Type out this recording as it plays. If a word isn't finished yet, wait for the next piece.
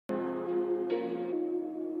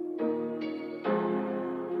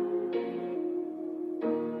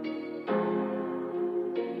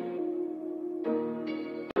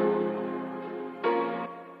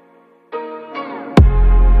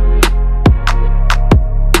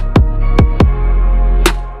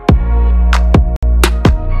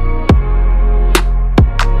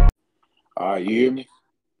hear me?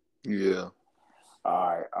 Yeah.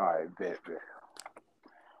 All right, bet.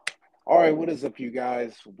 All right, what is up, you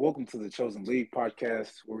guys? Welcome to the Chosen League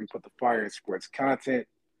podcast, where we put the fire in sports content.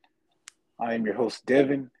 I am your host,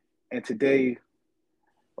 Devin, and today,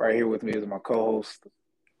 right here with me is my co-host,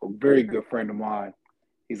 a very good friend of mine.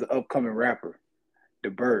 He's an upcoming rapper, The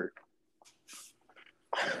Bird.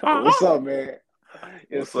 What's up, man?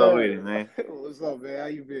 Yes, What's up with it, sir. man? What's up, man? How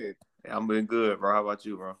you been? Yeah, I'm been good, bro. How about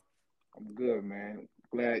you, bro? I'm good, man.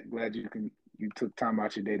 Glad you took time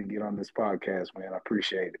out your day to get on this podcast, man. I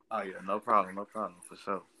appreciate it. Oh yeah, no problem, for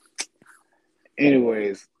sure.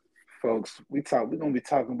 Anyways, folks, we're gonna be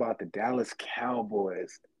talking about the Dallas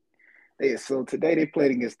Cowboys. So today they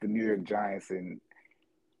played against the New York Giants, and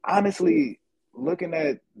honestly, looking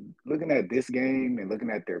at this game and looking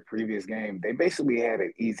at their previous game, they basically had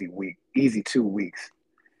an easy 2 weeks.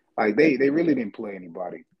 Like they really didn't play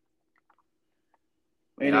anybody.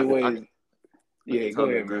 Yeah, Anyways, I can yeah, go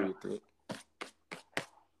totally ahead, agree man. with that.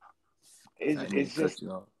 I It's didn't mean it's to cut just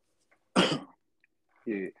you off.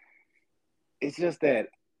 yeah, it's just that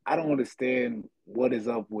I don't understand what is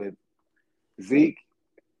up with Zeke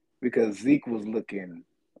because Zeke was looking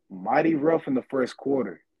mighty rough in the first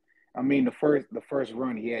quarter. I mean, the first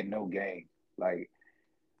run he had no game. Like,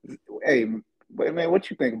 hey, but man,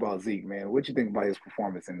 what you think about Zeke, man? What you think about his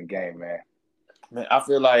performance in the game, man? Man, I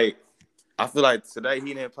feel like today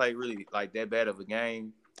he didn't play really like that bad of a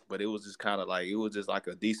game, but it was just kind of like it was just like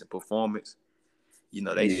a decent performance. You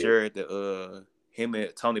know, they Yeah, shared the him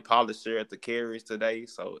and Tony Pollard shared the carries today.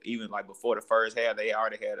 So even like before the first half, they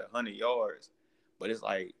already had 100 yards. But it's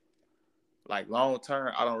like long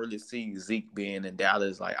term, I don't really see Zeke being in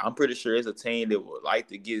Dallas. Like I'm pretty sure it's a team that would like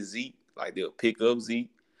to get Zeke, like they'll pick up Zeke.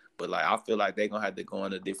 But like I feel like they're gonna have to go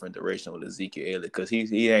in a different direction with Ezekiel Elliott because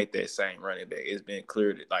he ain't that same running back. It's been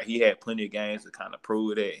clear that like he had plenty of games to kind of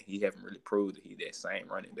prove that. He haven't really proved that he's that same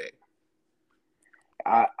running back.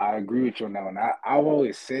 I agree with you on that one. I've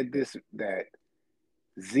always said this that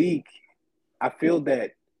Zeke. I feel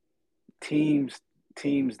that teams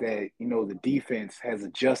teams that the defense has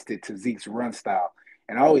adjusted to Zeke's run style,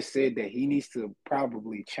 and I always said that he needs to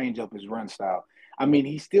probably change up his run style. I mean,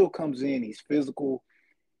 he still comes in, he's physical,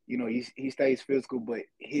 he stays physical, but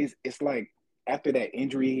his it's like after that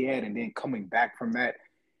injury he had, and then coming back from that,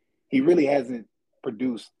 he really hasn't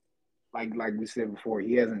produced like we said before.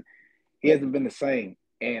 He hasn't been the same,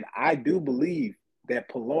 and I do believe that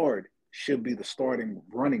Pollard should be the starting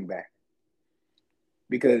running back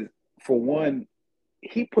because for one,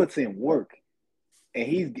 he puts in work and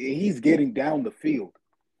he's getting down the field.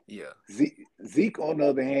 Yeah. Zeke, on the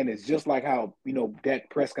other hand, is just like how Dak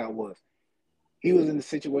Prescott was. He was in a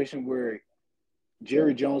situation where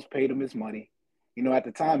Jerry Jones paid him his money. At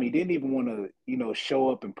the time, he didn't even want to show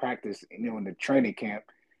up and practice in the training camp.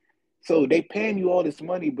 So they paying you all this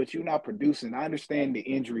money, but you're not producing. I understand the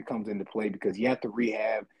injury comes into play because you have to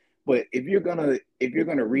rehab. But if you're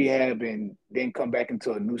gonna rehab and then come back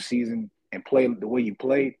into a new season and play the way you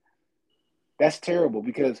played, that's terrible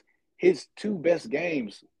because his two best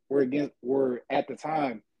games were at the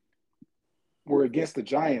time were against the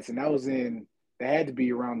Giants, and that had to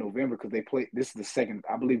be around November because they played. This is the second,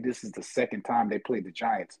 I believe, this is the second time they played the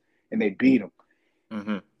Giants, and they beat them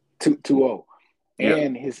Mm-hmm. 2-0. Yeah.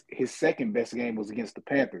 And his second best game was against the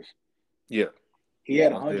Panthers. Yeah. He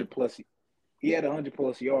had Most 100 definitely. plus. He had 100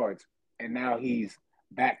 plus yards, and now he's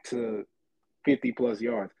back to 50 plus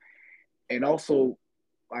yards. And also,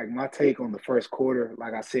 like my take on the first quarter,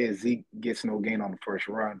 like I said, Zeke gets no gain on the first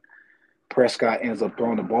run. Prescott ends up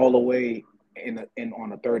throwing the ball away in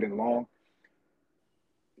on a third and long.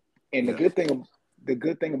 And the Yeah.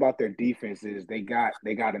 good thing about their defense is they got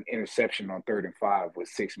an interception on 3rd and 5 with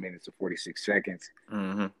 6 minutes and 46 seconds.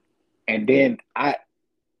 Mm-hmm. And then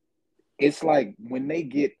it's like they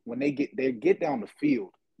get down the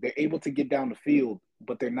field, they're able to get down the field,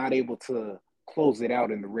 but they're not able to close it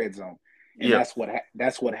out in the red zone. And Yeah.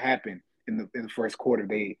 that's what happened in the first quarter.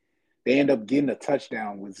 They end up getting a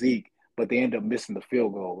touchdown with Zeke, but they end up missing the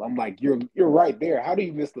field goal. I'm like, you're right there. How do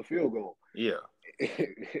you miss the field goal? Yeah.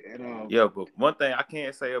 and, Yeah. But one thing I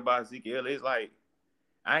can't say about Ezekiel is like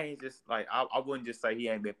I ain't just like I wouldn't just say he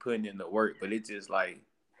ain't been putting in the work, but it's just like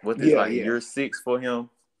what this yeah, like yeah, year 6 for him.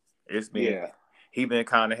 It's been yeah, he been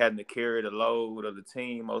kind of having to carry the load of the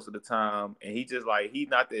team most of the time, and he just like he's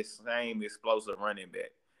not the same explosive running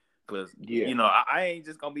back. Because yeah. I ain't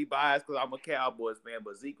just gonna be biased because I'm a Cowboys fan,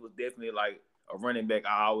 but Zeke was definitely like a running back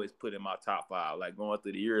I always put in my top 5, like going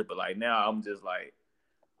through the years. But like now I'm just like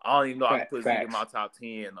I don't even know I can put Zeke in my Facts. top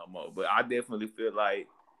 10 no more. But I definitely feel like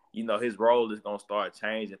his role is gonna start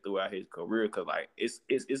changing throughout his career. Cause like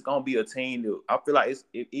it's gonna be a team that I feel like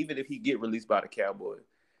even if he get released by the Cowboys,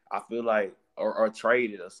 I feel like or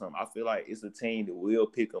traded or something, I feel like it's a team that will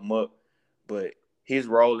pick him up. But his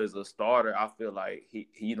role as a starter, I feel like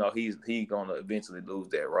he's gonna eventually lose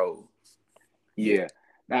that role. Yeah.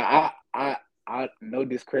 Now I no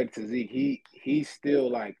discredit to Zeke. He's still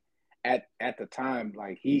like at the time,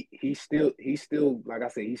 like he still like I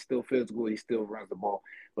said, he still feels good, he still runs the ball.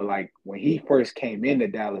 But like when he first came into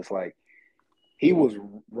Dallas, like he was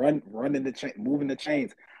running the chain, moving the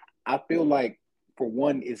chains. I feel like for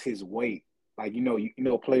one is his weight. Like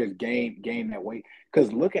players gain that weight.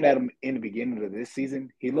 Because looking at him in the beginning of this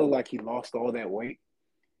season, he looked like he lost all that weight,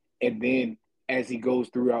 and then as he goes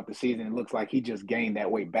throughout the season, it looks like he just gained that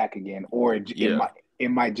weight back again, or Yeah, it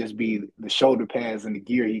might just be the shoulder pads and the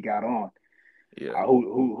gear he got on. yeah.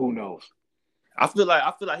 Who knows? I feel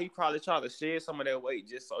like he probably tried to shed some of that weight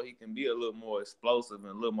just so he can be a little more explosive and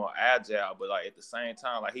a little more agile. But like at the same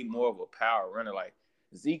time, like he more of a power runner. Like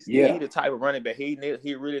Zeke's, he Yeah, the type of running back. He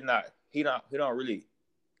really not. He don't really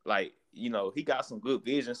like. He got some good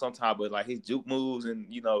vision sometimes, but like his juke moves and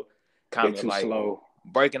they're kind of too like slow.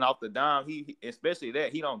 breaking off the dime. He especially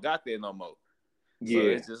that he don't got that no more. So Yeah,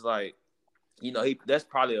 it's just like that's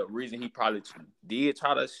probably a reason he probably did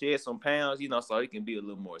try to shed some pounds, so he can be a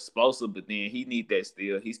little more explosive. But then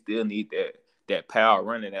he still need that power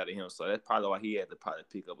running out of him. So that's probably why he had to probably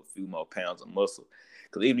pick up a few more pounds of muscle.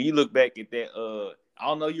 Because even you look back at that, I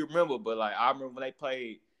don't know you remember, but like I remember when they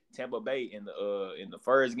played Tampa Bay in the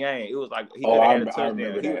first game, it was like he oh, could have had a I touchdown.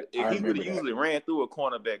 remember that. I He would have remember that. usually ran through a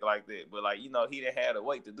cornerback like that, but like he didn't have the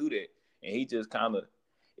weight to do that, and he just kind of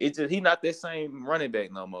he not that same running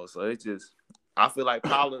back no more. So it's just I feel like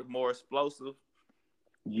Pollard more explosive.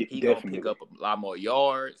 Yeah, He gonna pick definitely. up a lot more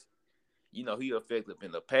yards. He effective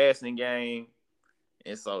in the passing game.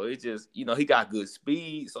 And so it just, he got good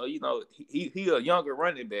speed. So, he a younger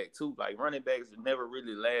running back too. Like running backs never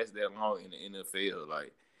really last that long in the NFL.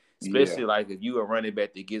 Like, Yeah, especially like if you a running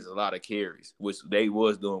back that gets a lot of carries, which they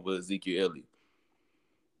was doing with Ezekiel Elliott.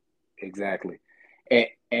 exactly.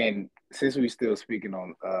 And since we still speaking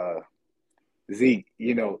on Zeke,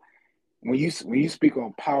 when you speak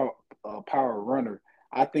on power runner,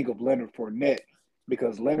 I think of Leonard Fournette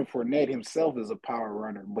because Leonard Fournette himself is a power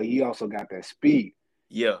runner, but he also got that speed.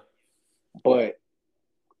 Yeah, But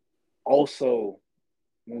also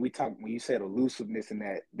when you said elusiveness and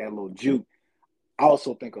that little juke, I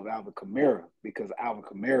also think of Alvin Kamara because Alvin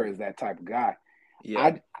Kamara is that type of guy.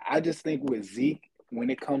 yeah, I just think with Zeke, when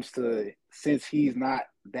it comes to since he's not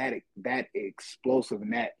that explosive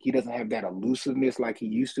and that he doesn't have that elusiveness like he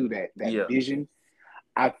used to, that yeah, vision,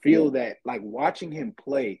 I feel that like watching him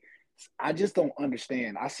play, I just don't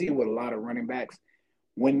understand. I see it with a lot of running backs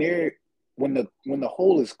when they're when the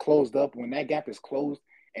hole is closed up, when that gap is closed,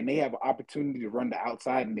 and they have an opportunity to run the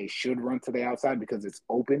outside, and they should run to the outside because it's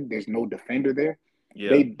open. There's no defender there.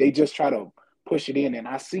 yeah. They just try to push it in, and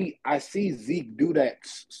I see Zeke do that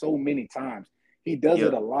so many times. He does Yeah.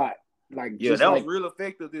 it a lot, like Yeah, just that was like real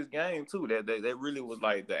effective this game too. That really was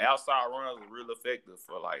like the outside runs were real effective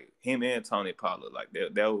for like him and Tony Pollard. Like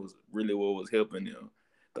that was really what was helping them,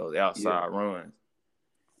 those yeah. outside runs.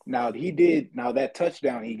 Now he did. Now that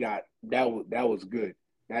touchdown he got that was good.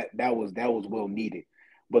 That was well needed.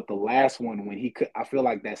 But the last one when he could, I feel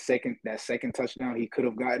like that second touchdown he could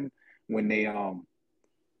have gotten when they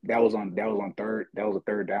that was a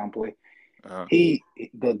third down play. Uh-huh.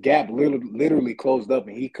 The gap literally closed up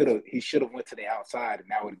and he should have went to the outside and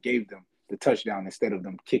that would have gave them the touchdown instead of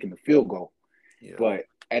them kicking the field goal. Yeah. But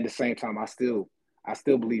at the same time, I still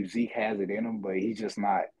believe Zeke has it in him, but he's just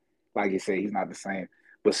not like you said, he's not the same.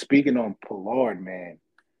 But speaking on Pollard, man,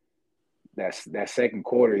 that second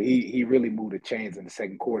quarter, he really moved the chains in the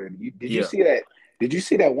second quarter. Did you Yeah. see that? Did you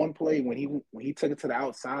see that one play when he took it to the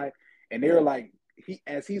outside and they were like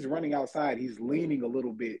as he's running outside, he's leaning a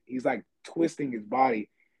little bit. He's like twisting his body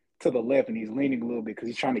to the left and he's leaning a little bit because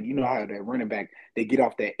he's trying to how that running back they get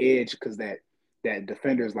off that edge because that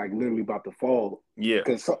defender is like literally about to fall Yeah.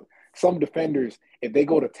 because some defenders if they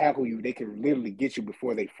go to tackle you they can literally get you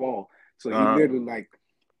before they fall. So he Uh-huh. literally like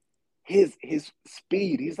his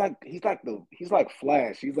speed. He's like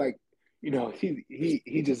Flash. He's like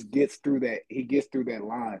he just gets through that. He gets through that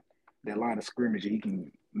line of scrimmage. And he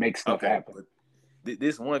can make stuff Okay. happen. But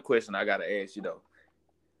this one question I gotta ask you though.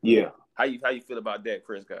 Yeah, How you feel about Dak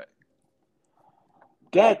Prescott?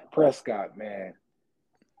 Dak Prescott, man.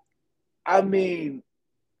 I mean,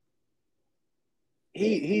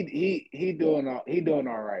 he doing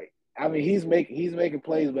all right. I mean, he's making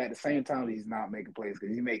plays, but at the same time, he's not making plays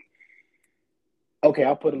because he make. Okay,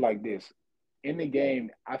 I'll put it like this: in the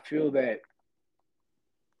game, I feel that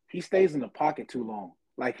he stays in the pocket too long.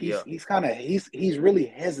 Like Yeah, he's really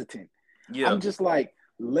hesitant. yeah. I'm just like,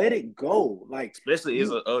 let it go. Like Especially as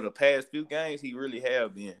you of the past few games, he really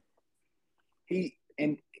have been. he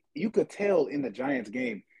and you could tell in the Giants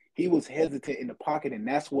game, he was hesitant in the pocket, and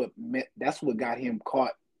that's what got him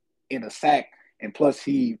caught in a sack. And plus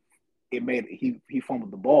he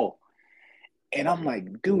fumbled the ball. And I'm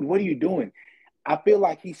like, dude, what are you doing? I feel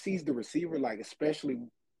like he sees the receiver, like especially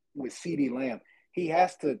with CD Lamb, he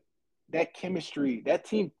has to that chemistry,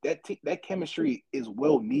 that chemistry is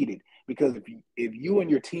well needed because if you and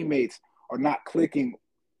your teammates are not clicking,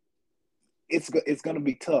 it's gonna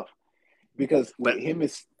be tough because with But him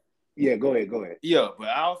is yeah. Go ahead. yeah, but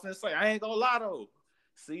I was gonna say I ain't gonna lie though.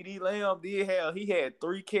 CD Lamb he had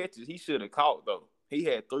 3 catches he should have caught though. He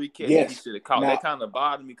had 3 catches he Yes. should have caught. That Now kind of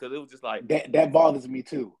bothered me because it was just like, that bothers me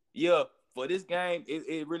too. yeah, for this game,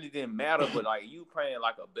 it really didn't matter. But like you playing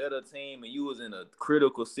like a better team and you was in a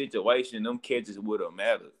critical situation, them catches would have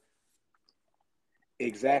mattered.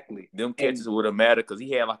 Exactly. Them And catches would have mattered because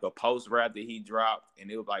he had like a post route that he dropped, and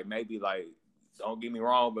it was like maybe like, don't get me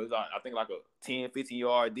wrong, but it was like, I think like a 10,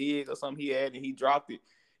 15-yard dig or something he had, and he dropped it.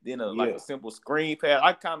 Then like yeah. a simple screen pass.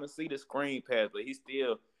 I kind of see the screen pass, but he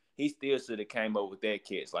still should have came up with that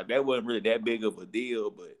catch. Like that wasn't really that big of a deal,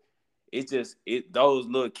 but it's just those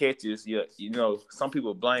little catches. Yeah, some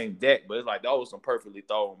people blame Dak, but it's like those some perfectly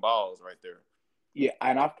thrown balls right there. Yeah,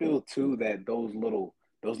 and I feel too that those little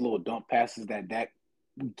dump passes that Dak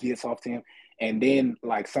gets off to him, and then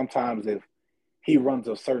like sometimes if he runs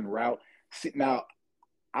a certain route, now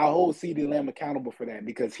I hold CD Lamb accountable for that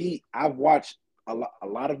because I've watched a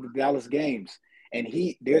lot of the Dallas games, and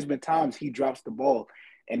there's been times he drops the ball,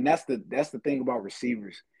 and that's the thing about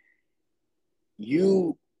receivers.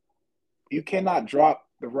 You you cannot drop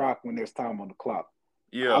the rock when there's time on the clock.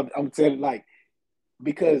 Yeah, I'm saying like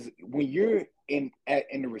because when you're in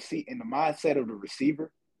the mindset of the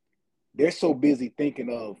receiver, they're so busy thinking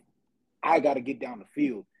of I got to get down the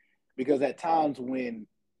field because at times when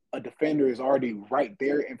a defender is already right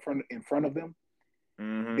there in front of them,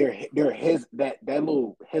 mm-hmm. that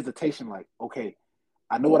little hesitation, like okay,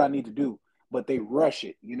 I know what I need to do, but they rush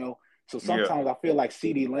it. So Yeah, sometimes I feel like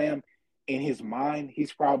CD Lamb, in his mind,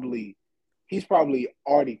 he's probably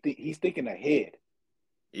already he's thinking ahead.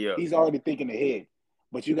 yeah, He's already thinking ahead.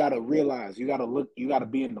 But you got to realize, you got to look, you got to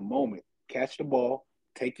be in the moment. Catch the ball,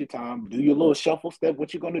 take your time, do your little shuffle step,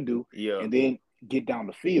 what you're going to do, yeah. and then get down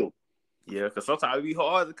the field. Yeah, because sometimes it be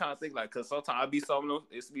hard to kind of think like, because sometimes some of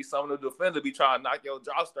the defender be trying to knock your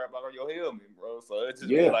jaw strap out of your helmet, bro. So it just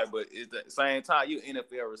be Yeah, like, but at the same time, you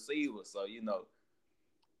NFL receiver, so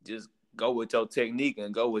just go with your technique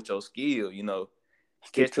and go with your skill.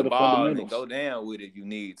 stick Catch to the the ball and then go fundamentals. down with it if you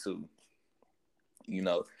need to. You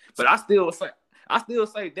know, but I still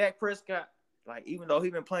say Dak Prescott, like even though he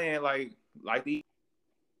been playing like the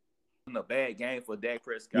in a bad game for Dak Yeah,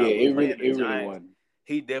 Prescott, but playing the it really Giants, wasn't.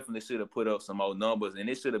 he definitely should have put up some more numbers, and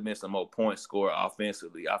it should have been some more points scored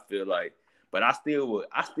offensively. I feel like, but I still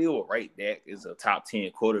would rate Dak as a top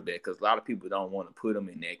 10 quarterback because a lot of people don't want to put him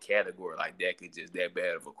in that category. Like Dak is just that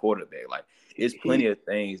bad of a quarterback. Like it's plenty He, of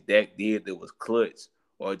things Dak did that was clutch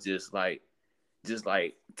or just like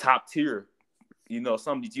top tier,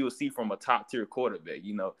 something that you would see from a top tier quarterback.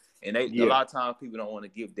 And a yeah, lot of times people don't want to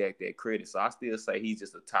give Dak that credit. So I still say he's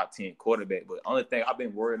just a top 10 quarterback. But the only thing I've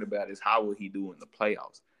been worried about is how will he do in the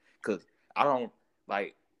playoffs? Because I don't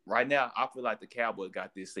like right now, I feel like the Cowboys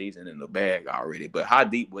got this season in the bag already. But how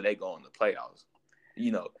deep will they go in the playoffs?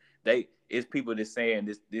 You know, it's people that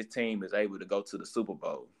saying this team is able to go to the Super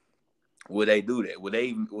Bowl. Would they do that? Would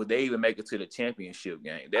they even make it to the championship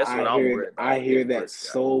game? That's what I'm worried about I with hear Dak that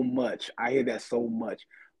Prescott. so much. I hear that so much.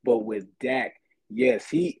 But with Dak, yes,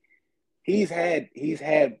 he's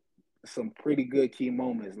had some pretty good key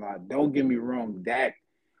moments. Now, don't get me wrong, Dak.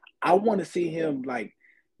 I want to see him like.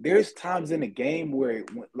 There's times in the game where,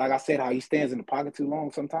 like I said, how he stands in the pocket too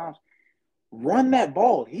long. Sometimes run that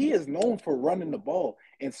ball. He is known for running the ball.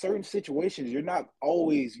 In certain situations,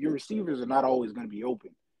 your receivers are not always going to be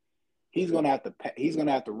open. He's gonna have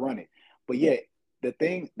to run it. But yet the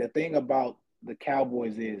thing about the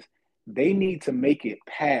Cowboys is they need to make it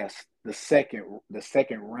past the second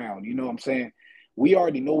round. You know what I'm saying? We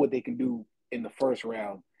already know what they can do in the first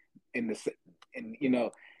round. In the and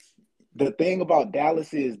the thing about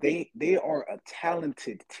Dallas is they are a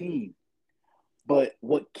talented team, but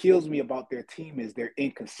what kills me about their team is their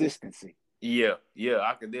inconsistency. Yeah, yeah,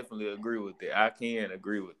 I can definitely agree with that. I can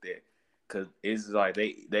agree with that because it's like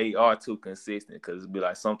they are too consistent. Because it be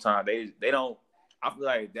like sometimes they don't. I feel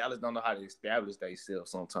like Dallas don't know how to establish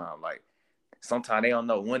themselves. Sometimes like sometimes they don't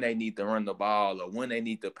know when they need to run the ball or when they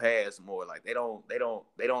need to pass more. Like they don't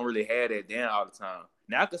really have that down all the time.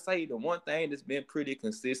 Now I can say the one thing that's been pretty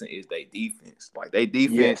consistent is their defense. Like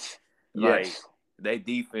Yes. like Yes. they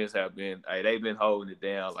defense have been they've been holding it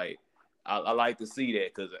down. Like I like to see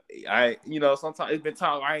that because I sometimes it's been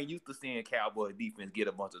times I ain't used to seeing Cowboy defense get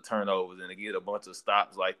a bunch of turnovers and get a bunch of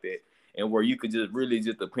stops like that. And where you could just really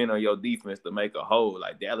just depend on your defense to make a hold.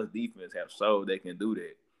 Like Dallas defense have showed they can do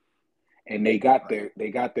that. And they got their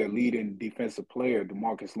leading defensive player,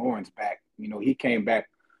 DeMarcus Lawrence, back. He came back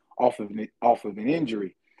off of an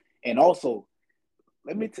injury, and also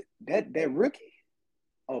that rookie,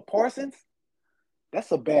 Parsons,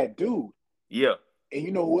 that's a bad dude. Yeah. And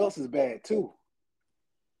you know who else is bad too?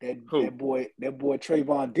 That Who? that boy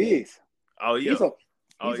Trayvon Diggs. Oh yeah. He's a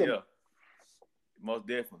Oh he's a yeah. Most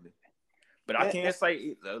definitely. But I can't that's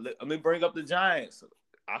say. Let me bring up the Giants.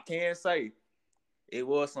 I can't say it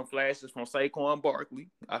was some flashes from Saquon Barkley.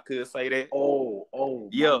 I could say that. oh my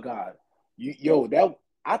Yeah. God. That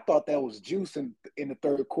I thought that was juice in the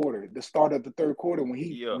third quarter, the start of the third quarter when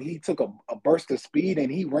he Yeah. when he took a burst of speed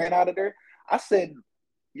and he ran out of there. I said,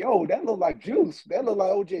 yo, that looked like juice. That looked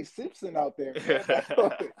like OJ Simpson out there, man.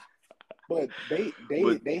 But they But they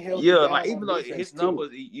they held yeah, him like down even on though defense his too. numbers,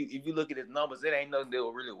 if you look at his numbers, it ain't nothing that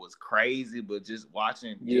really was crazy. But just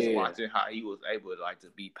Yeah. watching how he was able to like to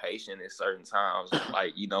be patient at certain times, and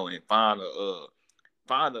like and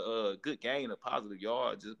find a good gain of positive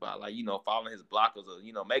yards just by like following his blockers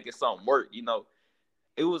or making something work.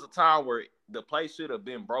 It was a time where the play should have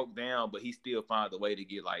been broke down, but he still found a way to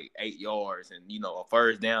get like 8 yards and a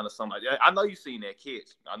first down or something like that. I know you seen that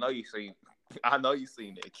catch. I know you seen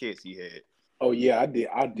that catch he had. Oh yeah, I did.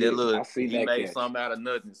 I That did. little I seen he that made catch. something out of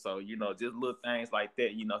nothing. So just little things like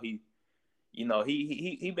that. He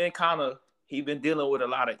been he been dealing with a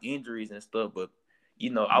lot of injuries and stuff. But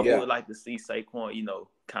I Yeah. would like to see Saquon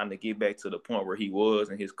kind of get back to the point where he was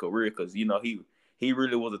in his career because he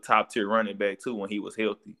really was a top tier running back too when he was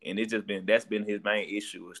healthy, and that's been his main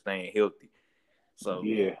issue is staying healthy. So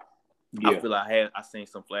Yeah. I Yeah. feel I seen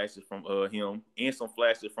some flashes from him and some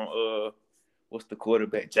flashes from what's the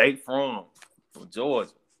quarterback from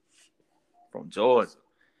Georgia from Georgia.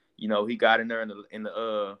 He got in there in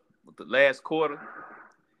the last quarter.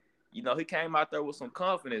 He came out there with some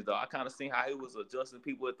confidence though. I kind of seen how he was adjusting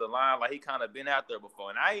people at the line, like he kind of been out there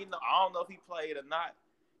before. And I don't know if he played or not,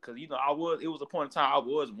 because it was a point in time I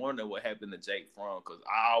was wondering what happened to Jake Fromm, because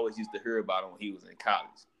I always used to hear about him when he was in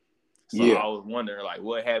college. So Yeah. I was wondering like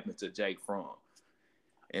what happened to Jake Fromm,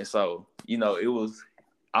 and so it was.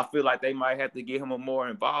 I feel like they might have to get him more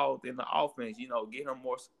involved in the offense. Get him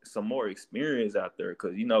some more experience out there,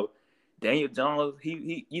 because Daniel Jones,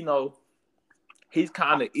 he's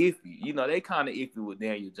kind of iffy. They kind of iffy with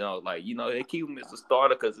Daniel Jones. Like, they keep him as a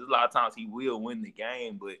starter because a lot of times he will win the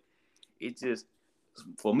game, but it just,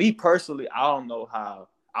 for me personally, I don't know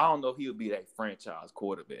if he'll be that franchise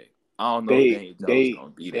quarterback. I don't know if They Daniel Jones they gonna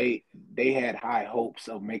be that. they had high hopes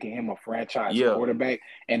of making him a franchise Yeah, quarterback,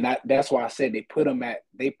 and that's why I said they put him at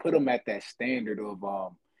that standard of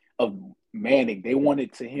Manning. They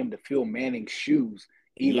wanted him to fill Manning's shoes,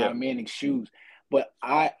 Eli yeah, Manning's shoes. But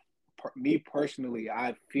me personally,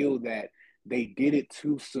 I feel that they did it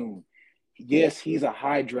too soon. Yes, he's a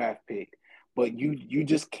high draft pick, but you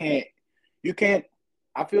just can't.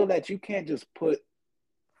 I feel that you can't just put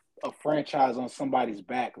a franchise on somebody's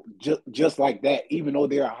back just like that, even though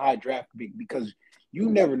they're a high draft pick, because you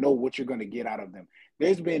never know what you're going to get out of them.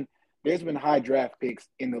 There's been there's been high draft picks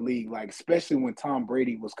in the league, like especially when Tom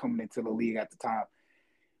Brady was coming into the league at the time.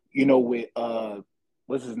 With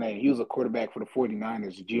what's his name? He was a quarterback for the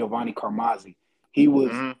 49ers, Giovanni Carmazzi.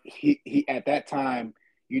 He at that time,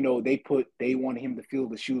 they wanted him to fill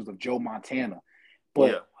the shoes of Joe Montana. yeah,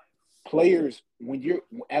 But players, when you're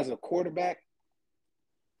as a quarterback,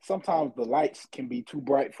 sometimes the lights can be too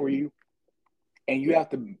bright for you, and you have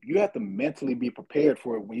to mentally be prepared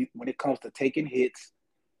for it when it comes to taking hits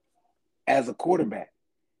as a quarterback.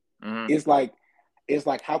 mm-hmm. It's like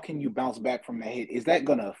how can you bounce back from that hit? Is that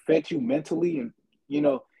going to affect you mentally? And you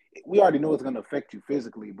know, we already know it's going to affect you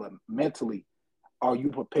physically, but mentally, are you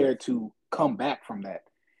prepared to come back from that?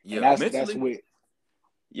 And Yeah. that's Mentally, what,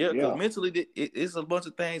 yeah, because yeah, mentally, it's a bunch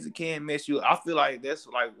of things that can mess you up. I feel like that's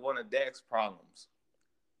like one of Dak's problems.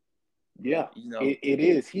 yeah, You know, it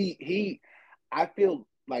is. I feel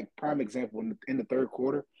like prime example in the third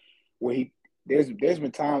quarter where there's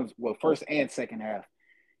been times, well, first and second half,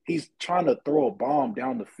 he's trying to throw a bomb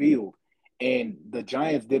down the field, and the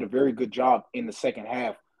Giants did a very good job in the second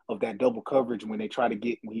half of that double coverage when he tried to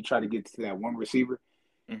get to that one receiver.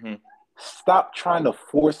 hmm Stop trying to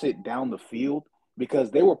force it down the field,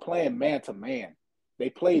 because they were playing man to man. They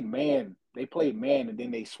played man. They played man, and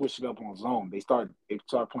then they switched it up on zone. They started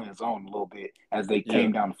playing zone a little bit as they Yeah,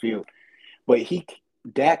 came down the field. But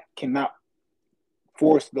Dak cannot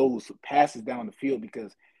force those passes down the field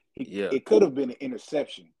because yeah, it could have been an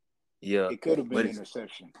interception. yeah. It could have been But an it's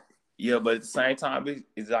interception. yeah, but at the same time,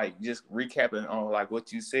 it's like just recapping on like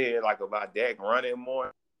what you said, like about Dak running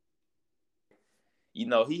more.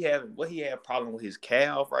 He had problem with his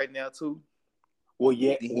calf right now too. Well,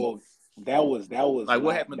 yeah. Did he Well, that was like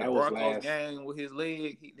what happened to that was Broncos last. game with his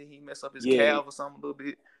leg? Did he mess up his Yeah, calf or something a little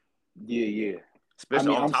bit? yeah, yeah. I Especially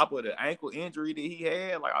mean, on top of the ankle injury that he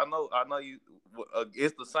had. Like I know you.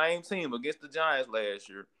 It's the same team against the Giants last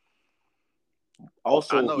year. I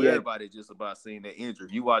also know he had. everybody just about seen that injury.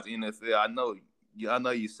 If you watch NFL, I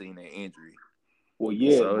know you seen that injury. Well,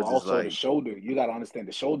 yeah, So but it's just also the like, shoulder. You got to understand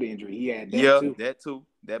the shoulder injury. He had that yeah, too. that too.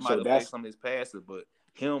 That might So affect that's some of his passes, but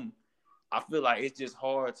him, I feel like it's just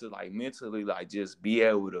hard to like mentally like just be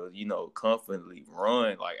able to confidently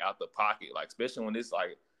run like out the pocket, like especially when it's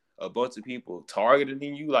like a bunch of people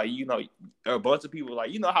targeting you, like a bunch of people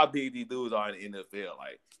like how big these dudes are in the NFL,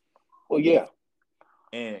 like, well, yeah,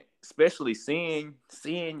 and especially seeing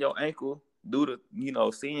your ankle do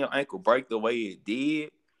the seeing your ankle break the way it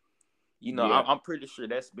did. yeah, I'm pretty sure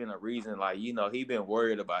that's been a reason. Like, he been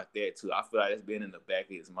worried about that too. I feel like it's been in the back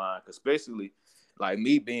of his mind, especially like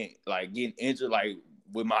me being like getting injured like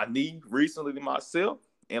with my knee recently to myself,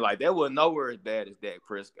 and like that was nowhere as bad as Dak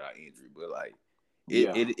Prescott injury, but like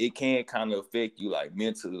yeah, it can kind of affect you like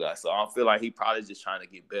mentally. Like, so I feel like he probably just trying to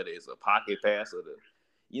get better as a pocket passer.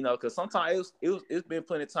 Because sometimes it's been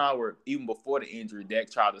plenty of time where even before the injury, Dak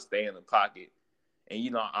tried to stay in the pocket.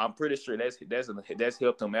 And I'm pretty sure that's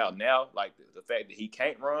helped him out now. Like the fact that he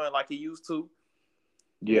can't run like he used to,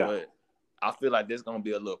 yeah, but I feel like there's gonna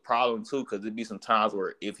be a little problem too, because there'd be some times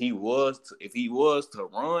where if he was to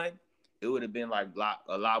run, it would have been like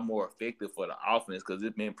a lot more effective for the offense, because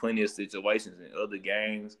there's been plenty of situations in other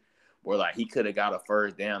games where like he could have got a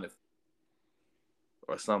first down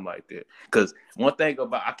or something like that. Because one thing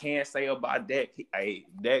about I can't say about Dak,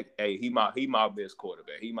 he my best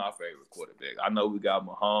quarterback. He my favorite quarterback. I know we got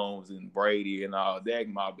Mahomes and Brady and all. Dak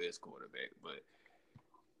my best quarterback. But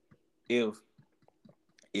if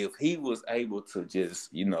he was able to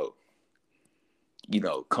just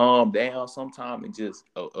calm down sometime and just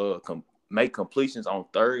make completions on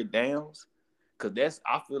third downs. Cause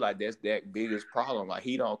I feel like that's Dak's biggest problem. Like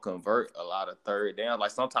he don't convert a lot of third downs.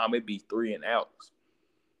 Like sometimes it be 3 and outs.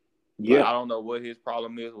 Like, yeah, I don't know what his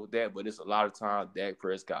problem is with that, but it's a lot of times Dak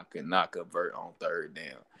Prescott cannot convert on third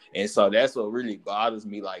down. And so that's what really bothers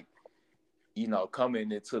me, like,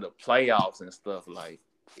 coming into the playoffs and stuff. Like,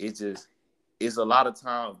 it's a lot of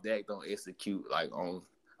times Dak don't execute, like, on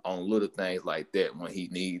little things like that when he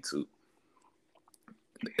need to.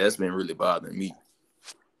 That's been really bothering me.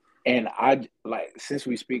 and I like since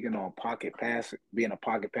we speaking on pocket pass, being a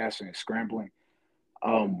pocket passer and scrambling.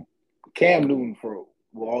 Um, Cam Newton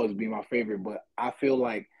will always be my favorite, but I feel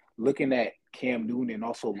like looking at Cam Newton and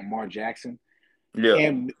also Lamar Jackson, Yeah,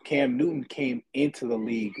 Cam Newton came into the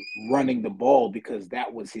league running the ball because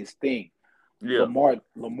that was his thing. yeah,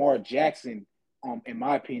 Lamar Jackson, in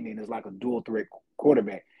my opinion, is like a dual threat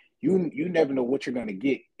quarterback. You never know what you're gonna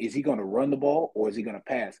get. Is he gonna run the ball or is he gonna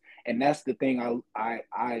pass? And that's the thing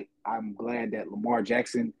I'm glad that Lamar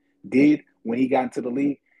Jackson did when he got into the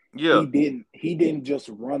league. yeah, He didn't just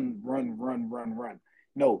run.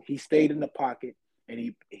 No, he stayed in the pocket and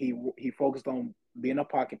he focused on being a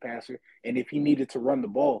pocket passer. And if he needed to run the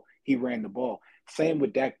ball, he ran the ball. Same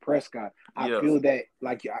with Dak Prescott. I yeah, feel that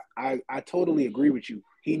like I totally agree with you.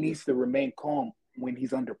 He needs to remain calm when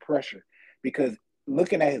he's under pressure because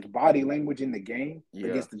looking at his body language in the game yeah,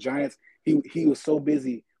 against the Giants, he was so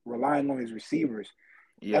busy relying on his receivers.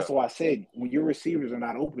 yeah, That's why I said when your receivers are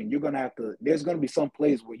not open, you're gonna have to. There's gonna be some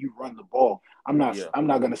plays where you run the ball. I'm not. yeah, I'm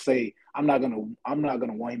not gonna say. I'm not gonna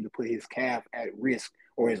want him to put his calf at risk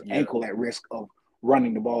or his yeah. ankle at risk of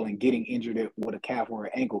running the ball and getting injured with a calf or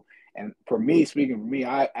an ankle. And for me, speaking for me,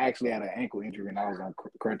 I actually had an ankle injury and I was on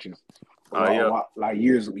crutches Oh, yeah, like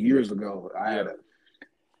years ago. I yeah, had a,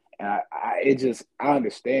 and it just I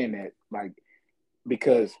understand that like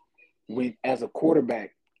because when as a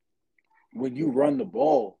quarterback when you run the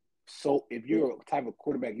ball, so if you're a type of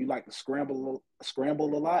quarterback you like to scramble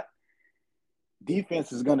a lot,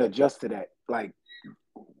 defense is gonna adjust to that. Like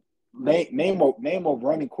name a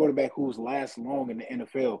running quarterback who's last long in the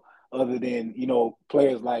NFL other than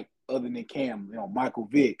players like other than Cam, Michael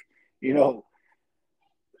Vick, you know.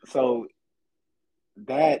 So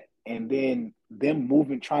that and then them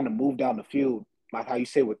moving, trying to move down the field, like how you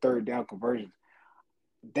say with third down conversions.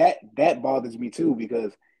 that bothers me too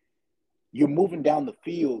because you're moving down the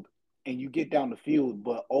field and you get down the field,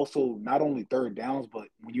 but also not only third downs, but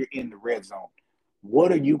when you're in the red zone,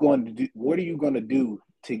 what are you going to do? What are you going to do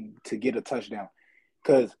to get a touchdown?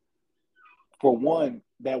 Because for one,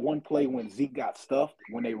 that one play when Zeke got stuffed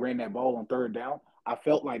when they ran that ball on third down, I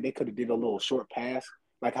felt like they could have did a little short pass,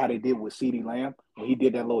 like how they did with CeeDee Lamb when he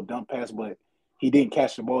did that little dump pass, but he didn't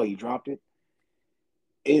catch the ball, he dropped it.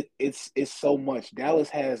 It's so much. Dallas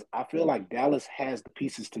has I feel like Dallas has the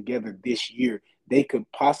pieces together this year. They could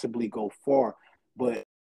possibly go far. But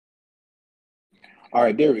all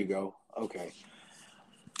right, there we go. Okay.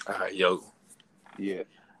 All right, yo. Yeah.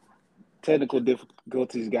 Technical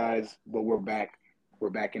difficulties, guys, but we're back.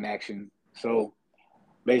 We're back in action. So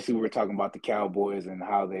basically we're talking about the Cowboys and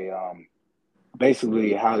how they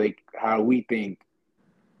basically how we think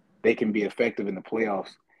they can be effective in the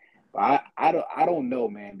playoffs. I don't know,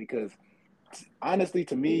 man, because honestly,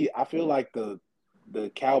 to me, I feel like the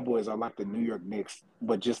Cowboys are like the New York Knicks,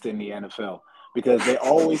 but just in the NFL because they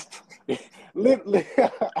always That's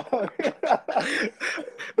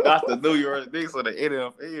the New York Knicks of the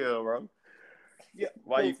NFL, bro. yeah,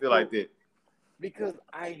 Why you feel like that? because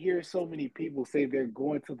I hear so many people say they're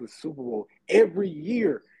going to the Super Bowl every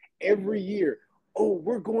year, every year. Oh,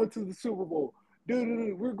 we're going to the Super Bowl.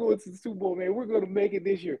 Dude, we're going to the Super Bowl, man. We're going to make it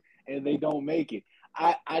this year. And they don't make it.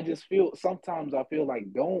 I just feel sometimes I feel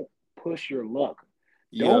like don't push your luck.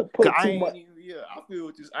 Yeah, Don't 'cause put too much. I feel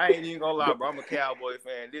what you. I ain't even gonna lie, bro. I'm a Cowboy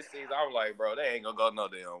fan. This season, I'm like, bro, they ain't gonna go no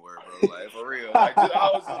damn where, bro. Like for real. Like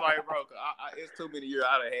I was just like, bro, 'cause it's too many years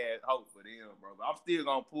I'd have had hope for them, bro. But I'm still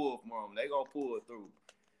gonna pull for them. They gonna pull it through.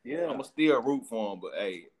 I'm Yeah. gonna still root for them, but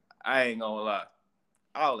hey, I ain't gonna lie.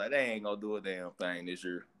 I was like, they ain't gonna do a damn thing this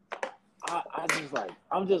year.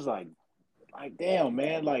 I'm just like damn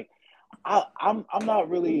man. Like I'm not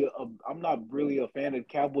really I'm not really a fan of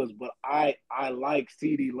Cowboys, but I like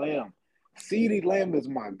CeeDee Lamb. CeeDee Lamb is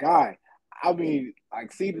my guy. I mean,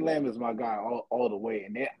 like CeeDee Lamb is my guy all the way.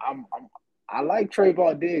 And then I like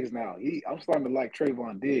Trayvon Diggs now. I'm starting to like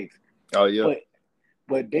Trayvon Diggs. Oh yeah,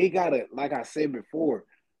 But they gotta, like I said before,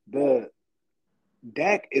 the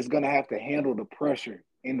Dak is gonna have to handle the pressure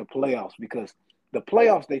in the playoffs because the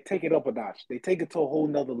playoffs they take it up a notch. They take it to a whole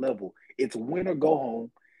nother level. It's win or go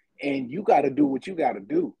home, and you got to do what you got to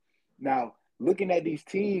do. Now, looking at these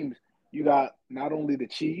teams, you got not only the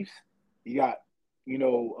Chiefs, you got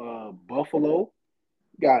Buffalo,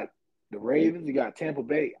 you got the Ravens, you got Tampa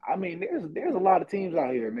Bay. I mean, there's a lot of teams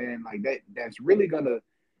out here, man, like that's really gonna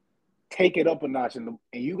take it up a notch, and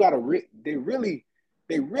you gotta they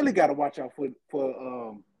really gotta watch out for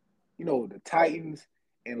the Titans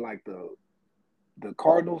and like the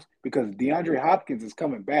Cardinals because DeAndre Hopkins is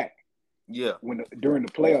coming back yeah. during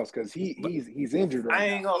the playoffs because But he's injured right I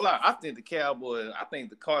now. ain't gonna lie. I think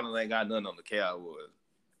the Cardinals ain't got nothing on the Cowboys.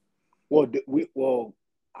 Well,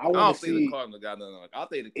 I I want to don't think the see Cardinals got nothing on. I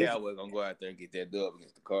think the it's Cowboys gonna go out there and get that dub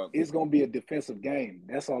against the Cardinals. it's gonna be a defensive game.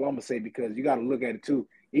 That's all I'm gonna say because you got to look at it too.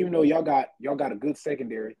 Even though y'all got a good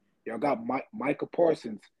secondary, y'all got Micah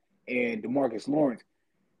Parsons and DeMarcus Lawrence.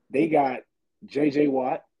 They got J.J.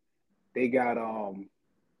 Watt. They got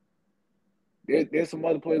there's some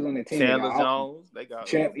other players on their team. They Chandler got Jones. They got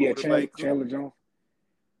Buda Baker. Chandler Jones.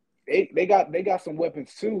 They got some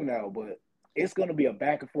weapons too now, but it's gonna be a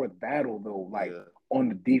back and forth battle though, like Yeah, on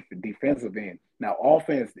the defensive end. Now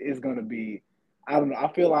offense is gonna be I don't know.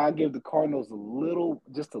 I feel like I give the Cardinals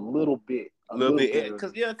just a a little little bit. bit of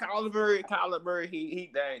Cause yeah, Kyler Murray,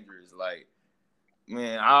 he dangerous. Like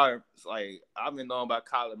man, I've been knowing about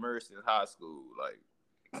Kyler Murray since high school.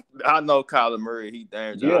 Like I know Kyler Murray, he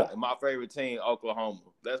dangerous. yeah. And my favorite team, Oklahoma.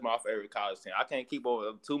 That's my favorite college team. I can't keep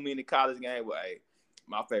over too many college games, but hey,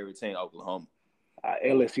 my favorite team, Oklahoma.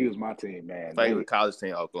 LSU is my team, man. Favorite college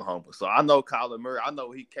team, Oklahoma. So I know Kyler Murray. I know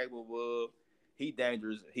what he capable of. He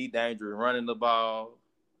dangerous. He dangerous running the ball.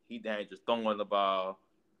 He dangerous throwing the ball.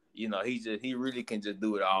 He really can just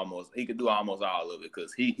do it almost. He can do almost all of it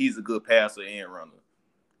because he's a good passer and runner.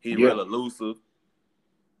 He Yeah, real elusive.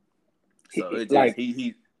 So he it just like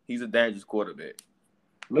he's a dangerous quarterback.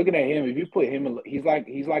 looking at him. If you put him, he's like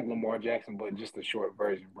Lamar Jackson, but just a short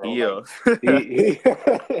version, bro. Like Yeah. he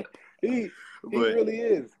he he But really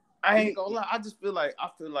is. I ain't He gonna lie. I feel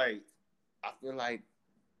like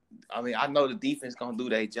I mean, I know the defense gonna do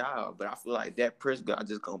their job, but I feel like that Prescott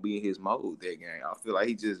just gonna be in his mode that game. I feel like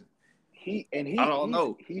I don't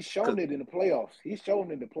know. he's shown Cause it in the playoffs. He's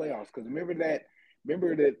shown it in the playoffs because remember that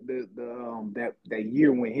that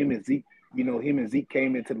year when him and Zeke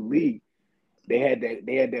came into the league. They had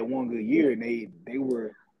that one good year and they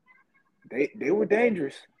were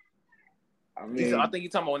dangerous. I I mean, think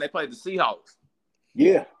you're talking about when they played the Seahawks.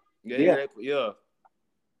 Yeah, Yeah, yeah, yeah.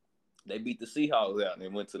 They beat the Seahawks out and they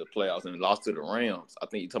went to the playoffs and lost to the Rams. I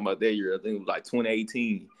think you're talking about that year. I think it was like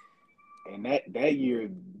 2018. and that year,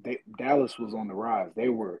 Dallas was on the rise. That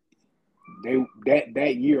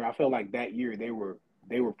year. I felt like that year they were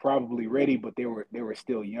probably ready, but they were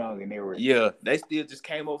still young, and they were Yeah, they still just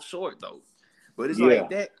came up short though. But it's like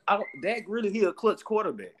yeah that. Dak really he a clutch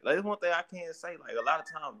quarterback. Like that's one thing I can't say. Like a lot of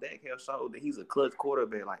times Dak has showed that he's a clutch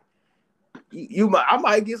quarterback. Like I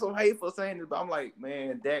might get some hate for saying this, but I'm like,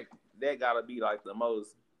 man, Dak gotta be like the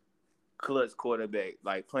most clutch quarterback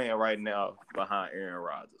like playing right now behind Aaron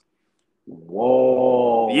Rodgers. Yeah,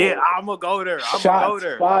 whoa. I'm gonna go there. I'm gonna go Shots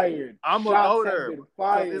there. fired. I'm gonna Shots go have there been because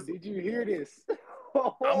fired. it's. Did you hear this?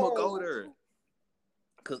 I'm gonna go there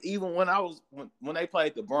because even when they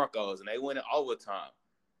played the Broncos and they went in overtime,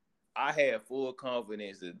 I had full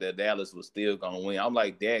confidence that Dallas was still gonna win. I'm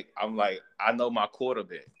like Dak. I'm like I know my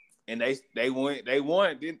quarterback, and they won,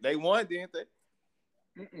 didn't they?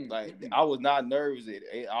 Mm-mm, Like mm-mm. I was not nervous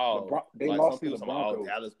at all. They Like some lost to people the talking about, oh Broncos.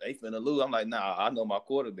 Dallas, they finna lose. I'm like, nah, I know my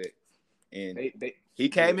quarterback, and They he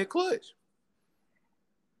came yeah. in clutch.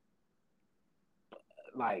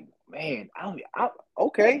 Like man,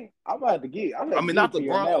 okay. I'm gonna I have to mean, give not it the to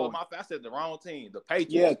you on that Broncos. one. I said the wrong team. The Yeah,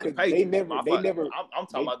 Patriots. The because Patriots. My fault. I'm talking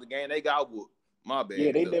they about the game they got whooped. My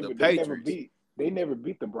yeah bad. they The never they never Patriots. beat they never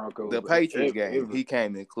beat the The Broncos Patriots game. ever. He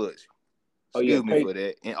came in clutch. Oh yeah, Excuse me for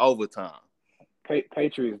that. In overtime.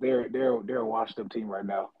 Patriots, they're a washed up team right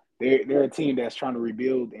now. They're a team that's trying to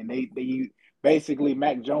rebuild, and they basically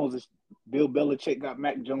Mac Jones is Bill Belichick got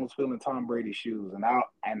Mac Jones filling Tom Brady's shoes, and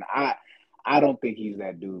I don't think he's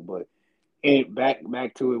that dude. But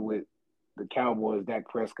back to it with the Cowboys, Dak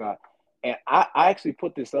Prescott, and I actually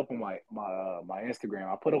put this up on my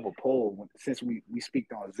Instagram. I put up a poll since we speak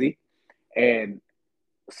on Zeke, and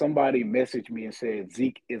somebody messaged me and said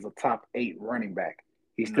Zeke is a top 8 running back.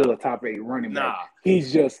 He's still Nah. a top 8 running back. Nah.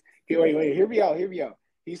 He's just wait, hear me out.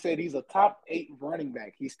 He said he's a top 8 running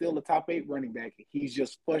back. He's still a top 8 running back. He's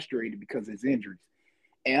just frustrated because of his injuries.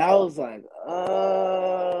 And I was like,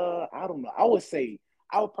 I don't know.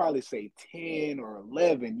 I would probably say 10 or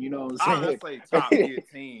 11, you know what I'm I saying? say top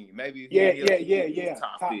 15. Maybe if he Yeah, in yeah, healthy, yeah, he's yeah.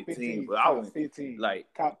 top Top 15. 15, But I top wouldn't 15, like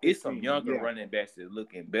top it's some 15. younger Yeah. running backs that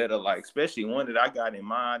looking better. Like especially one that I got in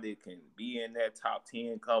mind that can be in that top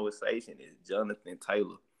 10 conversation is Jonathan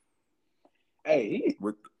Taylor. Hey,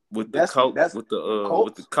 With that's the with the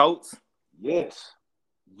Colts. Colts. Yes.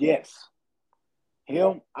 Yes.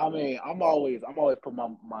 Him, I mean, I'm always put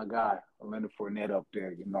my guy Leonard Fournette up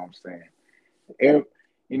there. You know what I'm saying? Every,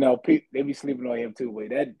 they be sleeping on him too. But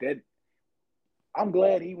that I'm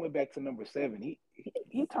glad he went back to number 7.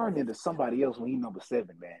 He turned into somebody else when he number 7,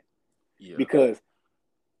 man. Yeah. Because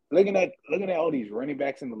looking at all these running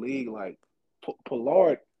backs in the league, like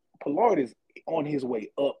Pollard is on his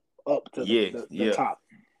way up to Yes, the yeah. top.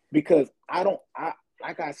 Because I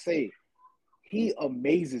like I say, he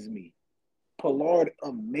amazes me. Pollard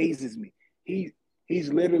amazes me. He's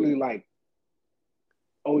literally like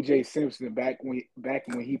OJ Simpson back when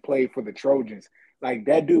he played for the Trojans. Like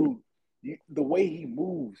that dude, the way he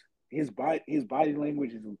moves, his body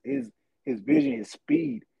language, his vision, his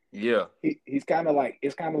speed. Yeah. He's kind of like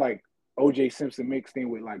it's kind of like OJ Simpson mixed in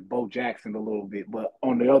with like Bo Jackson a little bit. But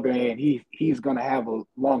on the other hand, he's gonna have a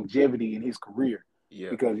longevity in his career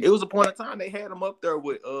Yeah. because It was a point of time they had him up there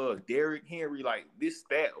with Derrick Henry, like this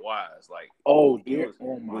stat wise. Like he was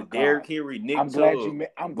Oh my with God. Derrick Henry, Nick I'm glad Chubb, you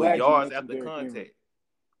I'm with glad you yards mentioned after Derrick Henry. contact.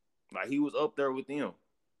 Like he was up there with them.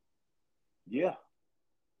 Yeah.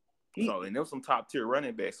 He So and there was some top tier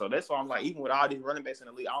running backs. So that's why I'm like, even with all these running backs in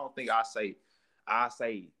the league, I don't think I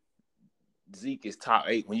say Zeke is top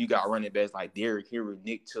 8 when you got running backs like Derrick Henry,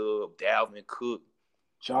 Nick Chubb, Dalvin Cook,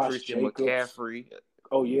 Josh Christian Jacobs. McCaffrey,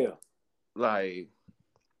 Oh yeah. like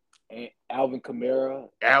And Alvin Kamara,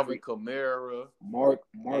 Alvin Kamara, Mark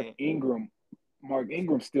and Ingram. Mark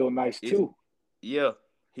Ingram's still nice it's too. yeah,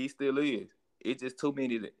 he still is. It's just too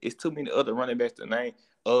many. It's too many other running backs to name.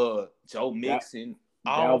 Joe Da- Mixon.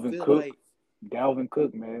 I don't Dalvin feel Cook. like Dalvin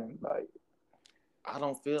Cook, man. Like I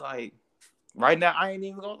don't feel like right now. I ain't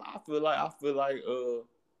even gonna lie. I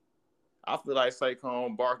feel like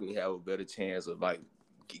Saquon Barkley have a better chance of like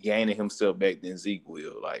gaining himself back than Zeke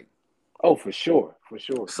will. Like oh for sure, for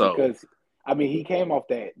sure. so. Because I mean he came off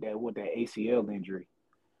that with that ACL injury.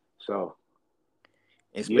 So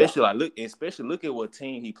yeah. Especially look at what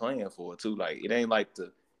team he playing for too. Like it ain't like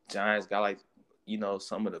the Giants got like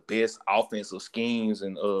some of the best offensive schemes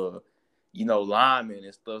and linemen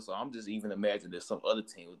and stuff. So I'm just even imagining there's some other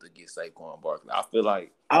team to get Saquon Barkley. I feel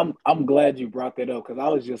like I'm glad you brought that up because I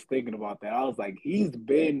was just thinking about that. I was like, he's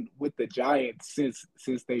been with the Giants since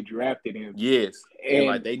they drafted him, yes, and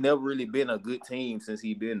like and they never really been a good team since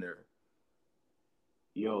he been there.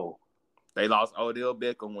 yo, They lost Odell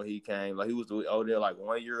Beckham when he came. Like he was with Odell like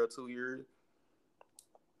 1 year or 2 years.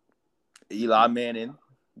 Eli Manning,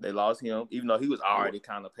 they lost him, even though he was already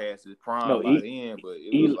kind of past his prime no, by then. But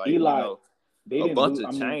it was like Eli, they a didn't bunch lose. of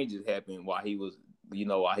I mean, changes happened while he was,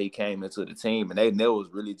 while he came into the team, and they was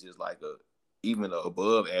really just like even an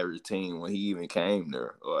above average team when he even came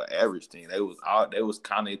there, or average team. They was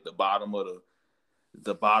kind of at the bottom of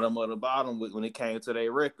the bottom of the bottom when it came to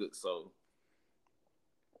their record. So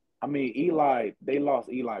Eli, they lost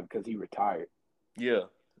Eli because he retired. yeah.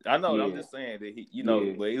 I know. I'm Yeah, just saying that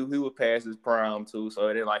yeah, but he was past his prime too.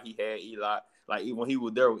 So then, like he had Eli, like even when he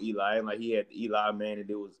was there with Eli, and like he had the Eli man, and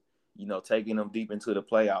it was taking them deep into the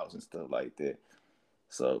playoffs and stuff like that.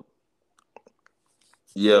 So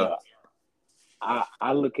yeah, yeah.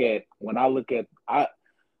 I look at when I look at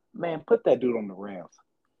put that dude on the Rams.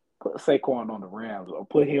 Put Saquon on the Rams, or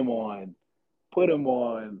put him on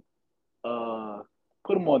uh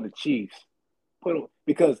put him on the Chiefs. Put him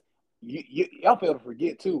because y'all fail to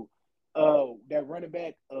forget too. That running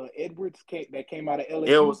back Edwards that came out of it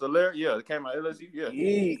LSU. was hilarious. Yeah, it came out LSU. Yeah,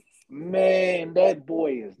 That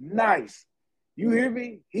boy is nice. You hear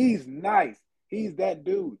me? He's nice. He's that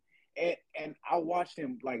dude. And I watched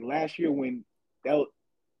him like last year when that was,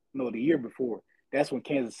 no, the year before. That's when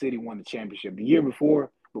Kansas City won the championship. The year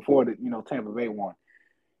before the Tampa Bay won.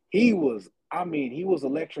 He was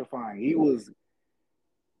electrifying.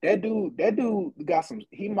 That dude got some.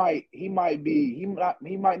 He might not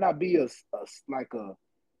be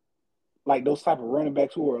like those type of running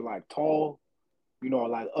backs who are like tall,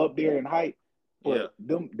 like up there in height. yeah,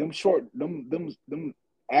 But them short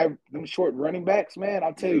them short running backs, man,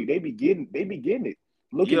 I'll tell yeah, you, they be getting it.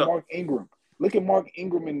 Look at yeah, Mark Ingram. Look at Mark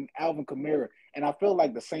Ingram and Alvin Kamara. And I feel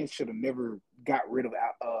like the Saints should have never got rid of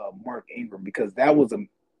Mark Ingram because that was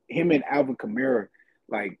him and Alvin Kamara,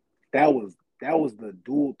 like that was the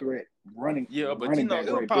dual threat yeah. But running back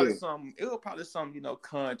it was right probably there. some. It was probably some.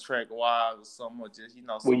 Contract wise or something, or just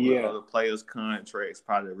Well, some of the yeah, other players' contracts.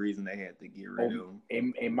 Probably the reason they had to get rid of him.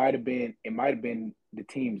 it might have been the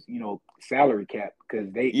team's salary cap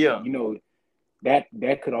because they Yeah,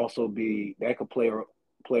 that could also be that could play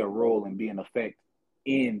a role and be an effect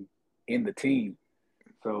in the team.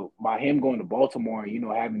 So by him going to Baltimore,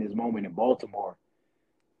 having his moment in Baltimore,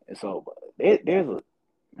 and so there's a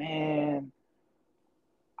man.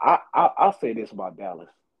 I'll say this about Dallas: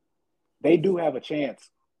 they do have a chance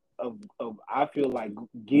of I feel like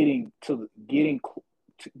getting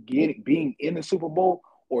being in the Super Bowl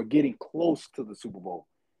or getting close to the Super Bowl.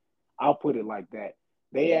 I'll put it like that.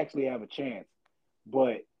 They actually have a chance,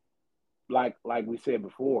 but like we said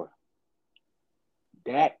before,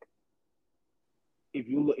 Dak. If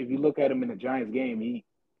you look at him in the Giants game,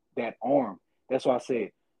 that arm. That's why I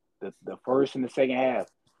said the first and the second half,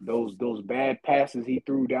 those bad passes he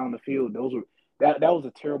threw down the field, those were that was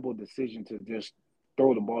a terrible decision to just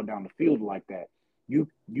throw the ball down the field like that. You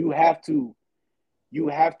have to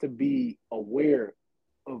be aware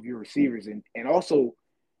of your receivers and also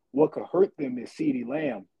what could hurt them is CeeDee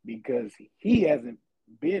Lamb because he hasn't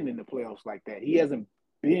been in the playoffs like that. He hasn't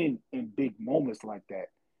been in big moments like that.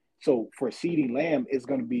 So for CeeDee Lamb, it's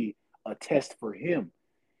going to be a test for him.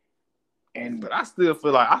 And but I still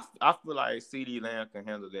feel like I feel like CD Lamb can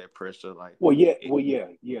handle that pressure. Like, yeah,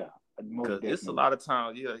 most because it's a definitely. lot of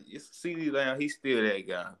times. Yeah, it's CD Lamb. He's still that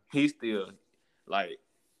guy. He's still like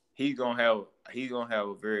he's gonna have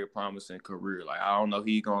a very promising career. Like I don't know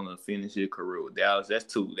he's gonna finish his career with Dallas. That's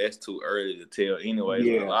too early to tell. Anyways,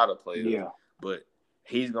 with a Yeah, lot of players, yeah, but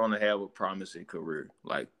he's gonna have a promising career.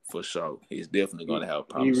 Like for sure, he's definitely gonna have a he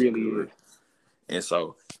promising really career. is. And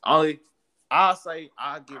so I'll say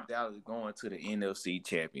I give Dallas going to the NFC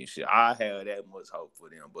Championship. I have that much hope for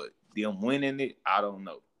them, but them winning it, I don't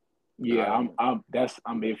know. I Yeah, don't.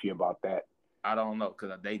 I'm iffy about that. I don't know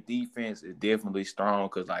because their defense is definitely strong.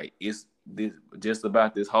 Because like it's this just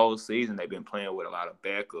about this whole season they've been playing with a lot of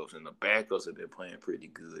backups, and the backups have been playing pretty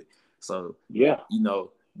good. So Yeah,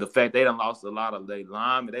 the fact they done lost a lot of their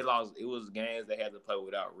linemen, they lost. It was games they had to play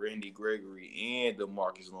without Randy Gregory and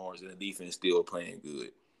DeMarcus Lawrence, and the defense still playing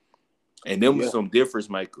good. And them are yeah, some difference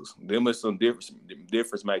makers. Them are some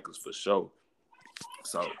difference makers for sure.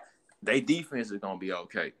 So they defense is gonna be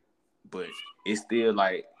okay, but it's still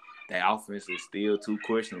like the offense is still too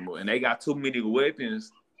questionable, and they got too many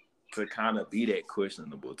weapons to kind of be that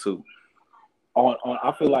questionable too.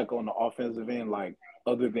 I feel like on the offensive end, like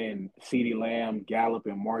other than CeeDee Lamb, Gallup,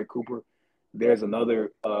 and Amari Cooper, there's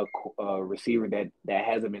another receiver that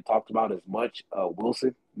hasn't been talked about as much.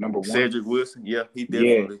 Wilson, number one. Cedric Wilson, yeah,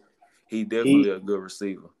 Yeah, he definitely he a good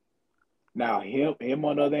receiver. now him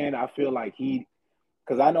on the other end, I feel like he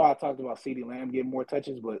because I know I talked about CeeDee Lamb getting more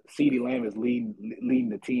touches, but CeeDee Lamb is leading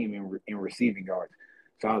the team in receiving yards.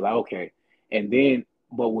 So I was like, okay. And then,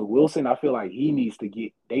 but with Wilson, I feel like they need to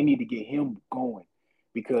get him going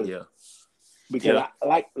because Yeah, because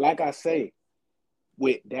yeah, like I say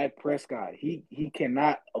with Dak Prescott, he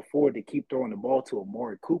cannot afford to keep throwing the ball to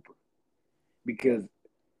Amari Cooper because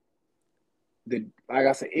the like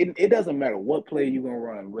I said, it doesn't matter what play you're gonna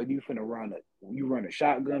run, whether you run a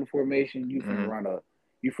shotgun formation, mm-hmm.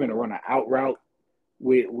 you finna run an out route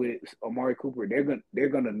with Amari Cooper. They're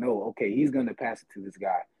gonna know, okay, he's gonna pass it to this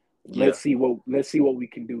guy. Yeah, Let's see what we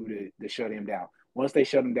can do to shut him down. Once they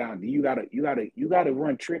shut him down, you gotta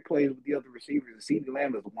run trick plays with the other receivers. And CeeDee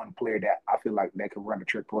Lamb is one player that I feel like that can run a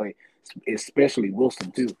trick play, especially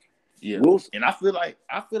Wilson too. yeah. Wilson, And I feel like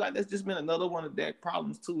that's just been another one of Dak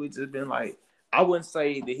problems too. It's just been like I wouldn't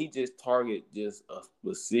say that he just target just a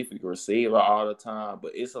specific receiver all the time,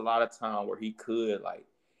 but it's a lot of time where he could like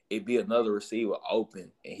it be another receiver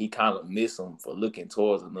open and he kind of miss him for looking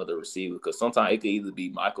towards another receiver because sometimes it could either be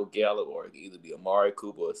Michael Gallup or it could either be Amari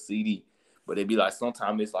Cooper or CD, but it'd be like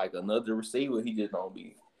sometimes it's like another receiver he just don't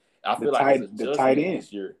be. I the feel like his tight adjustments end,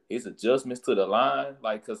 this year, his adjustments to the line,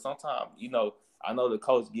 like because sometimes I know the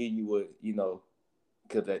coach give you what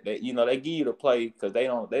because they give you the play because they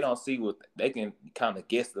don't see what they can kind of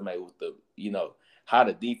guesstimate with the how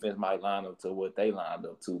the defense might line up to what they lined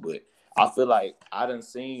up to. But I feel like I done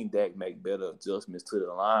seen Dak make better adjustments to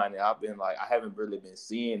the line, and I've been like I haven't really been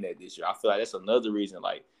seeing that this year. I feel like that's another reason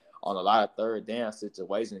like on a lot of third down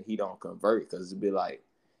situations he don't convert because it'd be like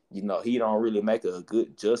he don't really make a good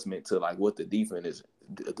adjustment to like what the defense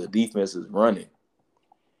is running.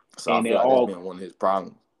 So I and feel like that's been one of his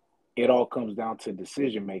problems. it all comes down to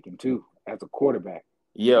decision making too as a quarterback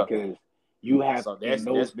Yeah. because you have So in that's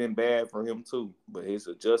those been bad for him too. But his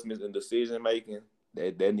adjustments and decision making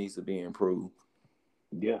that needs to be improved.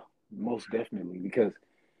 yeah, most definitely because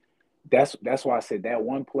that's why I said that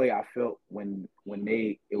one play I felt when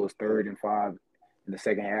they it was 3rd and 5 in the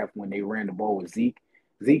second half when they ran the ball with Zeke.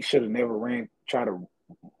 Zeke should have never try to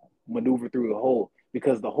maneuver through the hole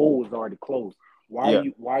because the hole was already closed. Yeah,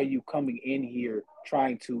 Why are you coming in here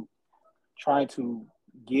trying to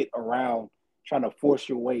get around, trying to force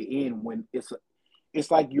your way in when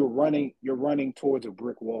it's like you're running towards a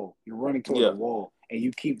brick wall. You're running towards a yeah, wall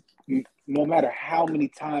and no matter how many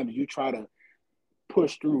times you try to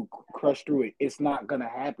push through, crush through it, it's not gonna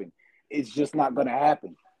happen. It's just not gonna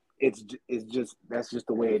happen. It's just that's just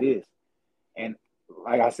the way it is. And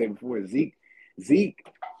like I said before, Zeke,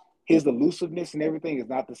 his elusiveness and everything is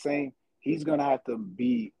not the same. He's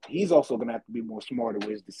also gonna have to be more smarter with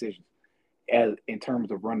his decisions as in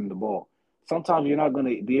terms of running the ball. Sometimes you're not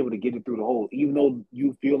gonna be able to get it through the hole, even though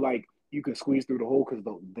you feel like you can squeeze through the hole because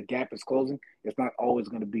the gap is closing. It's not always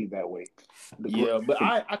going to be that way. yeah. But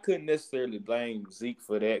The I couldn't necessarily blame Zeke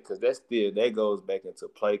for that because that goes back into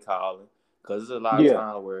play calling. Because there's a lot of yeah,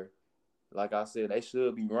 time where, like I said, they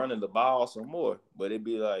should be running the ball some more, but it'd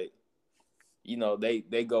be like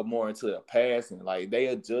they go more into the passing. Like they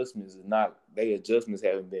adjustments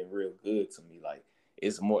haven't been real good to me. Like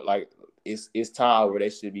it's more like it's time where they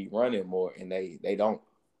should be running more and they don't.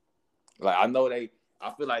 Like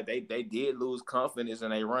I feel like they did lose confidence in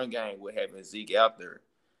their run game with having Zeke out there.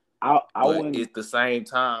 I But wouldn't. at the same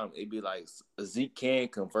time, it'd be like Zeke can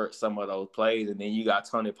convert some of those plays, and then you got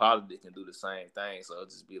Tony Pollard that can do the same thing. So it'll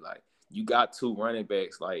just be like you got two running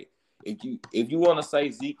backs. Like if you want to say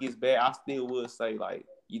Zeke is bad, I still would say like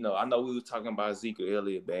I know we were talking about Zeke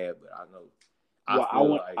earlier bad, but I Well,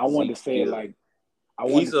 feel I like wanted Zeke to say it still like I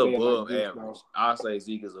wanted he's to say it like above this, bro. average. I say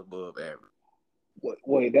Zeke is above average.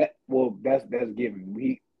 Wait, that's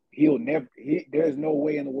given. He'll never. There's no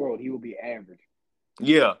way in the world he will be average.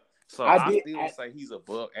 Yeah. So I I did. still say he's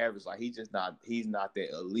above average. Like he's not that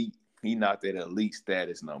elite. He's not that elite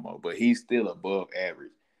status no more. But he's still above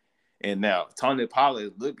average. And now Tony Pollard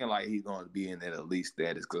is looking like he's going to be in that elite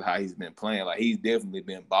status because how he's been playing. Like he's definitely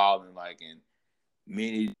been balling. Like in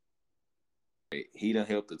many, he done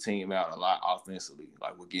helped the team out a lot offensively.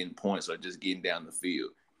 Like we're getting points or just getting down the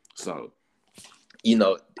field. So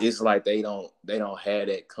it's like they don't have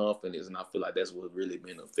that confidence, and I feel like that's what really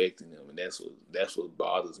been affecting them, and that's what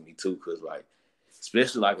bothers me too, because like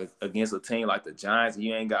especially like against a team like the Giants,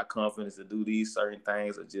 you ain't got confidence to do these certain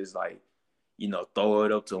things, or just like throw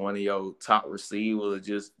it up to one of your top receivers, or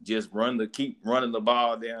just keep running the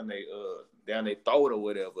ball down they throat or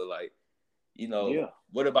whatever, like You know, Yeah.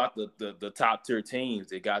 what about the top tier teams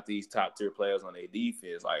that got these top tier players on their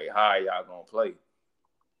defense? Like, how are y'all gonna play?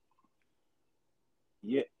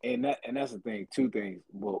 Yeah, and that's the thing. Two things.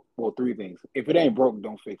 Well, three things. If it ain't broke,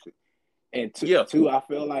 don't fix it. And Yeah, two, I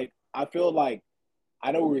feel like I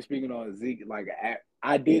know we were speaking on Zeke. Like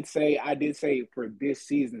I did say for this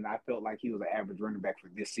season, I felt like he was an average running back for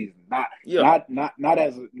this season. Not yeah, not not not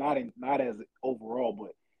as not as overall,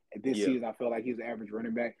 but this yeah, season I felt like he was an average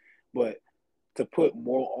running back. But to put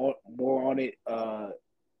more on it, I'm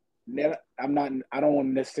not. I don't want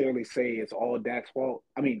to necessarily say it's all Dak's fault.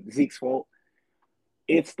 I mean Zeke's fault.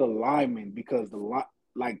 It's the lineman because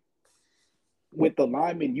like with the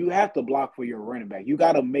lineman, you have to block for your running back. You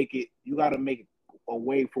got to make it. You got to make it a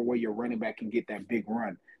way for where your running back can get that big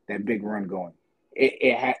run going.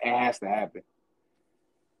 It has to happen.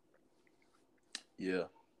 yeah.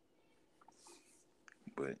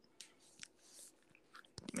 But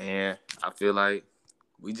man, I feel like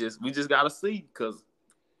we just gotta see because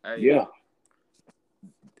hey, Yeah,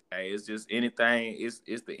 it's just anything. It's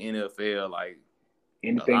the NFL. Like a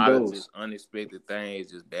anything lot of goes. just unexpected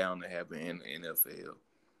things just bound to happen in the NFL.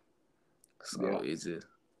 So Yeah, it's just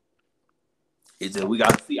we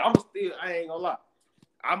gotta see. I ain't gonna lie.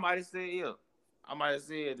 I might have said yeah. I might have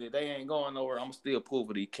said that they ain't going nowhere. I'm still pull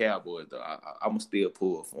for these Cowboys though. I'm still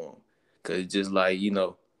pull for them because it's just like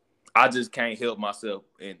I just can't help myself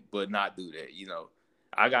and but not do that.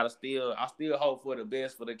 I still hope for the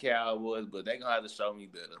best for the Cowboys, but they gonna have to show me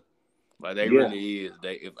better. Like they yeah. really is.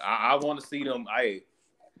 They if I want to see them.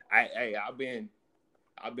 I've been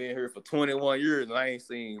here for 21 years and I ain't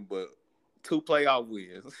seen but 2 playoff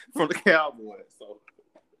wins from the Cowboys. So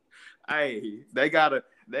they gotta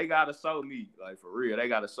show me like for real. They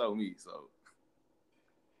gotta show me. So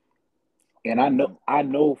And I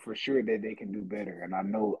know for sure that they can do better.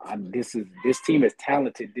 And this team is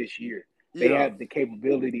talented this year. They yeah, have the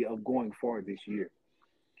capability of going far this year.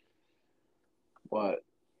 But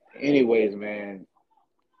anyways, man,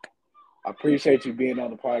 I appreciate you being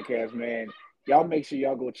on the podcast, man. Y'all make sure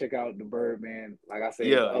y'all go check out the Bird, man. Like I said,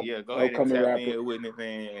 yeah. Go ahead and upcoming tap rapper. in with me,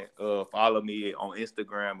 man. Follow me on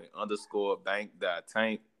Instagram at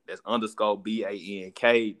 _bank.tank. That's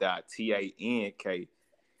 _BANK.TANK.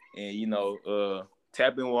 And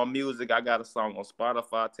tap in with my music. I got a song on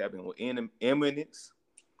Spotify. Tap in with Eminence.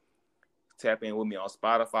 Tap in with me on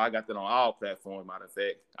Spotify. I got that on all platforms. Matter of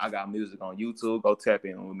fact, I got music on YouTube. Go tap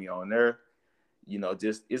in with me on there.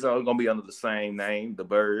 Just it's all gonna be under the same name, The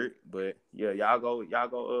Bird. But yeah, y'all go. I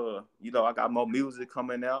got more music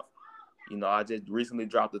coming out. I just recently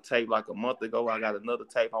dropped a tape like a month ago. I got another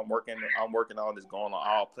tape I'm working on that's going on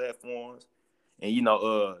all platforms. And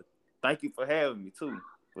thank you for having me too.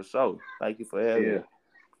 For sure. Thank you for having Yeah, me.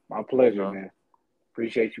 my You pleasure, know. man.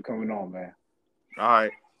 Appreciate you coming on, man. All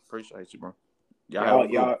right. Appreciate you, bro. Y'all have a Y'all,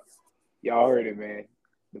 good one. y'all, y'all heard it, man.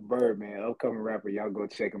 The Bird, man, upcoming rapper. Y'all go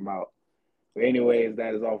check him out. But anyways,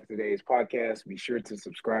 that is all for today's podcast. Be sure to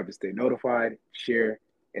subscribe and stay notified, share,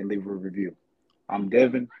 and leave a review. I'm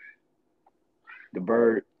Devin, the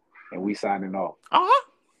Bird, and we signing off. Uh-huh.